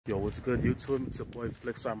Yo, what's good YouTube? It's your boy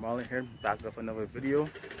Flickstar Marlin here, back with another video.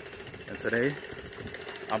 And today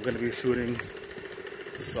I'm gonna be shooting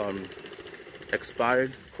some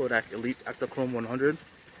expired Kodak Elite Ektachrome 100.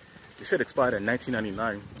 This shit expired in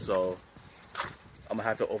 1999, so I'm gonna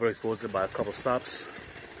have to overexpose it by a couple stops.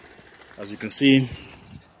 As you can see,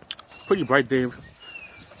 pretty bright day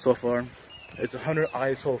so far. It's 100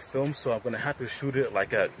 ISO film, so I'm gonna have to shoot it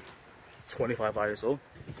like at 25 ISO.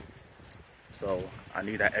 So I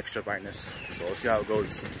need that extra brightness. So let's see how it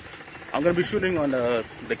goes. I'm gonna be shooting on the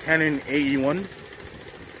Canon AE-1.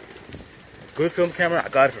 Good film camera. I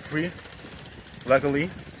got it for free. Luckily,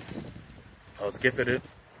 I was gifted it.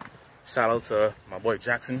 Shout out to my boy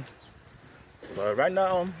Jackson. But right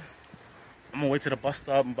now, I'm gonna wait to the bus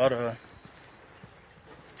stop. I'm about to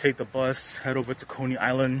take the bus, head over to Coney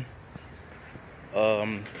Island,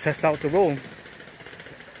 test out the roll.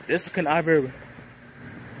 This can either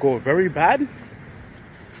go very bad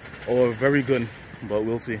or very good, but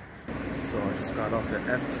we'll see. So I just got off the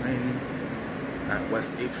F train at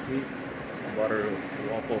West 8th Street. I'm about to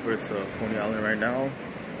walk over to Coney Island right now,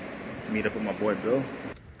 meet up with my boy Bill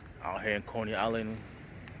out here in Coney Island.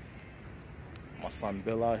 My son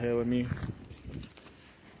Bill out here with me,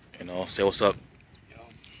 you know, say what's up.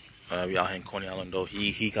 We out here in Coney Island though.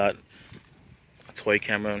 He got a toy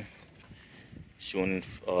camera shooting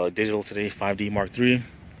digital today, 5D Mark III.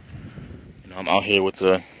 I'm out here with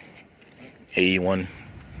the AE-1,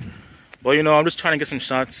 but you know, I'm just trying to get some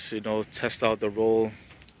shots, you know, test out the roll.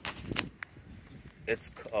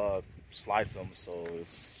 It's slide film, so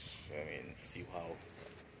it's, I mean, see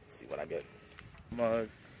what I get. I'm you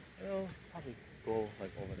know, probably go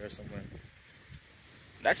like over there somewhere.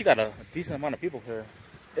 I actually got a decent amount of people here.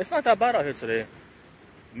 It's not that bad out here today.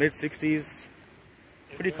 Mid 60s,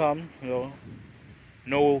 pretty calm, you know.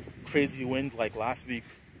 No crazy wind like last week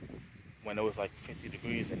when it was like 50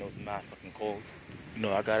 degrees and it was not fucking cold. You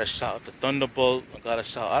know, I got a shot of the Thunderbolt. I got a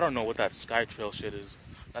shot. I don't know what that Sky Trail shit is.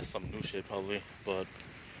 That's some new shit probably, but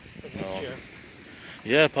you know, next year.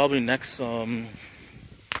 Yeah, probably next summer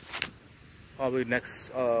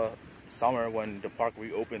when the park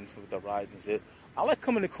reopens with the rides and shit. I like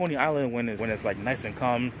coming to Coney Island when it's like nice and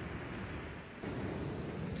calm.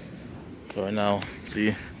 So right now,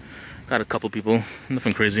 see, got a couple people,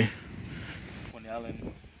 nothing crazy. Coney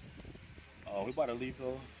Island. We about to leave though,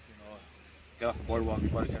 you know, get off the boardwalk, we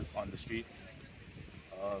about to get on the street.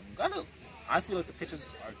 I feel like the pictures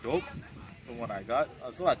are dope from what I got.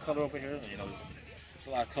 There's a lot of color over here, you know, there's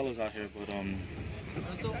a lot of colors out here, but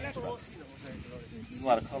there's a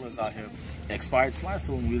lot of colors out here. Expired slide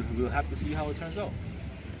film, we'll have to see how it turns out.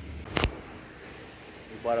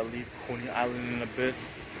 We about to leave Coney Island in a bit.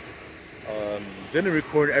 Didn't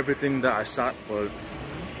record everything that I shot, but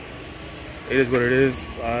it is what it is.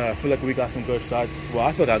 I feel like we got some good shots. Well,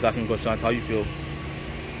 I feel like I got some good shots. How you feel?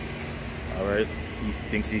 Alright. He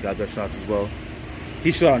thinks he got good shots as well.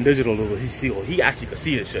 He shot on digital, though. He actually could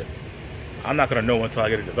see this shit. I'm not gonna know until I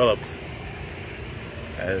get it developed.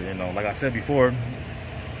 And you know, like I said before,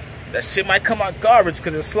 that shit might come out garbage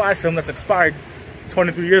because it's slide film that's expired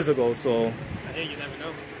 23 years ago, so. Hey, you never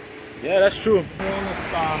know. Yeah, that's true.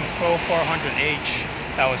 Pro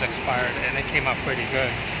 400H that was expired and it came out pretty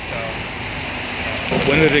good, so.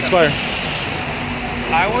 When did it expire?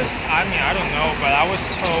 I don't know, but I was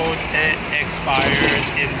told it expired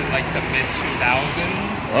in like the mid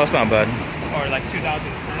 2000s. Well, that's not bad. Or like 2010,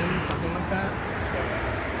 something like that. So,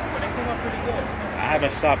 but it came out pretty good. I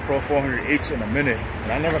haven't shot Pro 400H in a minute,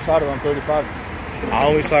 and I never shot it on 35. I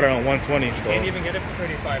only shot it on 120. So. You can't even get it for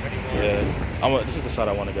 35 anymore. Yeah, this is the shot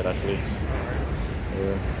I want to get actually.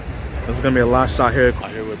 Yeah. This is gonna be a last shot here.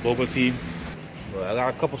 Out here with Boba Tea. But I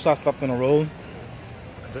got a couple shots left in a row.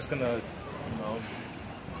 I'm just gonna, you know,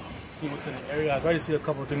 see what's in the area. I've already seen a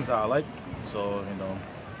couple of things that I like, so you know,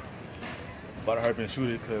 about to hurry up and shoot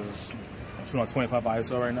it because I'm shooting on 25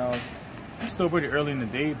 ISO right now. It's still pretty early in the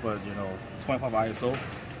day, but you know, 25 ISO.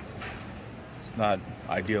 It's not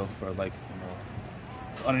ideal for like, you know,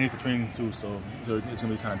 it's underneath the train too, so it's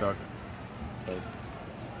gonna be kind of dark. But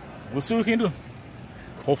we'll see what we can do.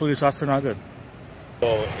 Hopefully the shots turn out good.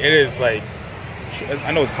 So it is like,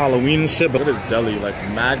 I know it's Halloween and shit, but it is deli, like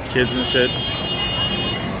mad kids and shit.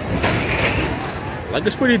 Like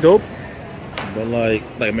it's pretty dope, but like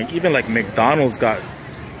even like McDonald's got,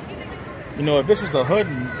 you know, if this was the hood,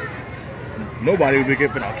 nobody would be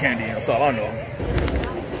giving out candy. That's all I know.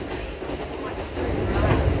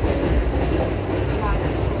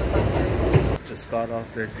 Just got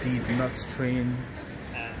off the D's Nuts train,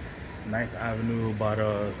 9th Avenue, about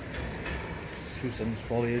to shoot some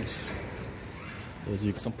foliage.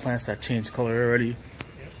 There's some plants that changed color already.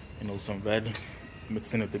 You know, some red.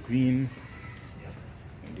 mixed in with the green.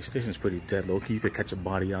 And the station's pretty dead low-key. You could catch a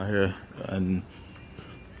body out here, and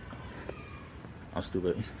I'm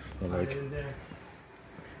stupid. But like,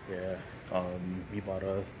 yeah, we bought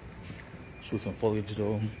a shoot some foliage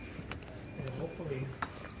though. And hopefully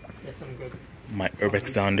get some good. Might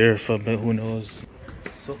urbex down there for a bit, who knows.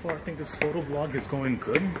 So far I think this photo vlog is going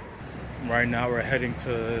good. Right now we're heading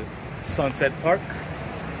to Sunset Park.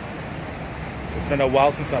 It's been a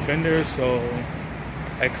while since I've been there, so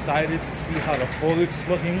excited to see how the foliage is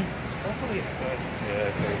looking. Hopefully it's good.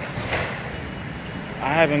 Yeah, because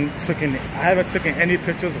I haven't taken any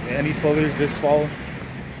pictures of any foliage this fall.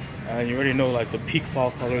 And you already know like the peak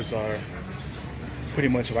fall colors are pretty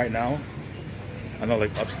much right now. I know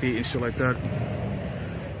like upstate and shit like that.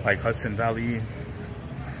 Like Hudson Valley,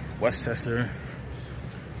 Westchester.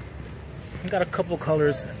 Got a couple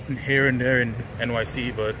colors here and there in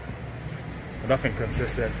NYC, but nothing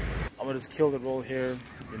consistent. I'm gonna just kill the roll here,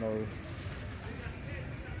 you know.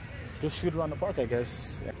 Just shoot around the park, I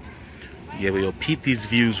guess. Yeah, but you'll peep these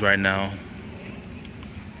views right now.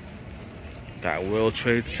 Got World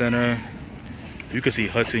Trade Center. You can see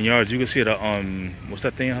Hudson Yards. You can see the what's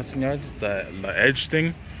that thing in Hudson Yards? The edge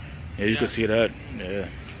thing. Yeah, you can see that. Yeah.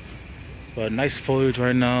 But nice foliage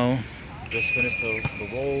right now. Just finished the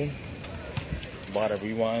roll. Bought a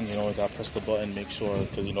rewind. You know, I gotta press the button, make sure,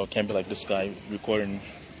 because you know it can't be like this guy recording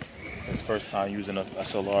his first time using a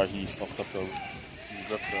SLR. He fucked up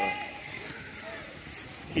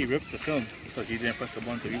he ripped the film because he didn't press the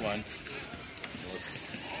button to rewind.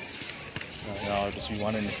 Now just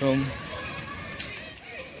rewinding the film.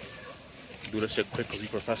 Do this shit quick because we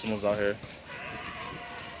professionals out here.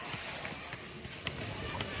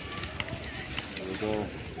 There we go.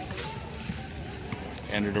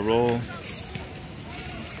 End of the roll.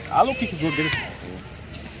 I look, people go get this.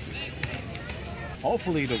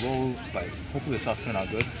 Hopefully the roll, hopefully the shots turn out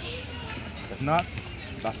good. If not,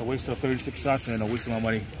 that's a waste of 36 shots and a waste of my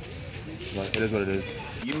money. But it is what it is.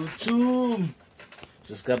 YouTube!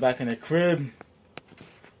 Just got back in the crib.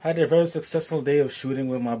 Had a very successful day of shooting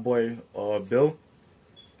with my boy Bill.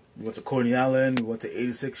 We went to Coney Island, we went to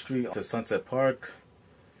 86th Street, to Sunset Park.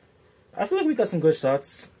 I feel like we got some good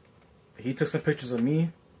shots. He took some pictures of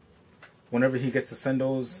me. Whenever he gets to send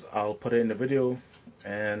those, I'll put it in the video.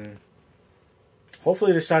 And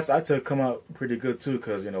hopefully the shots I took come out pretty good too,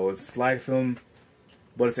 because you know it's slide film,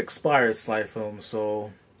 but it's expired slide film,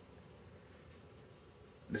 so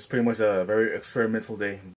this is pretty much a very experimental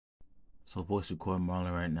day. So voice recording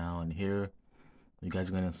Marlon right now, and here you guys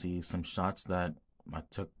are gonna see some shots that I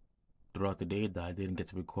took throughout the day that I didn't get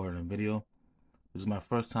to record on video. This is my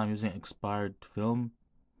first time using expired film.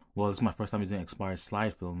 Well, this is my first time using expired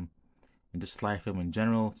slide film, and just slide film in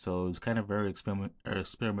general. So it's kind of very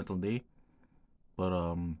experimental day. But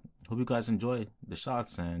hope you guys enjoy the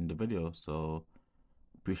shots and the video. So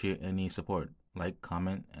appreciate any support. Like,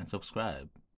 comment, and subscribe.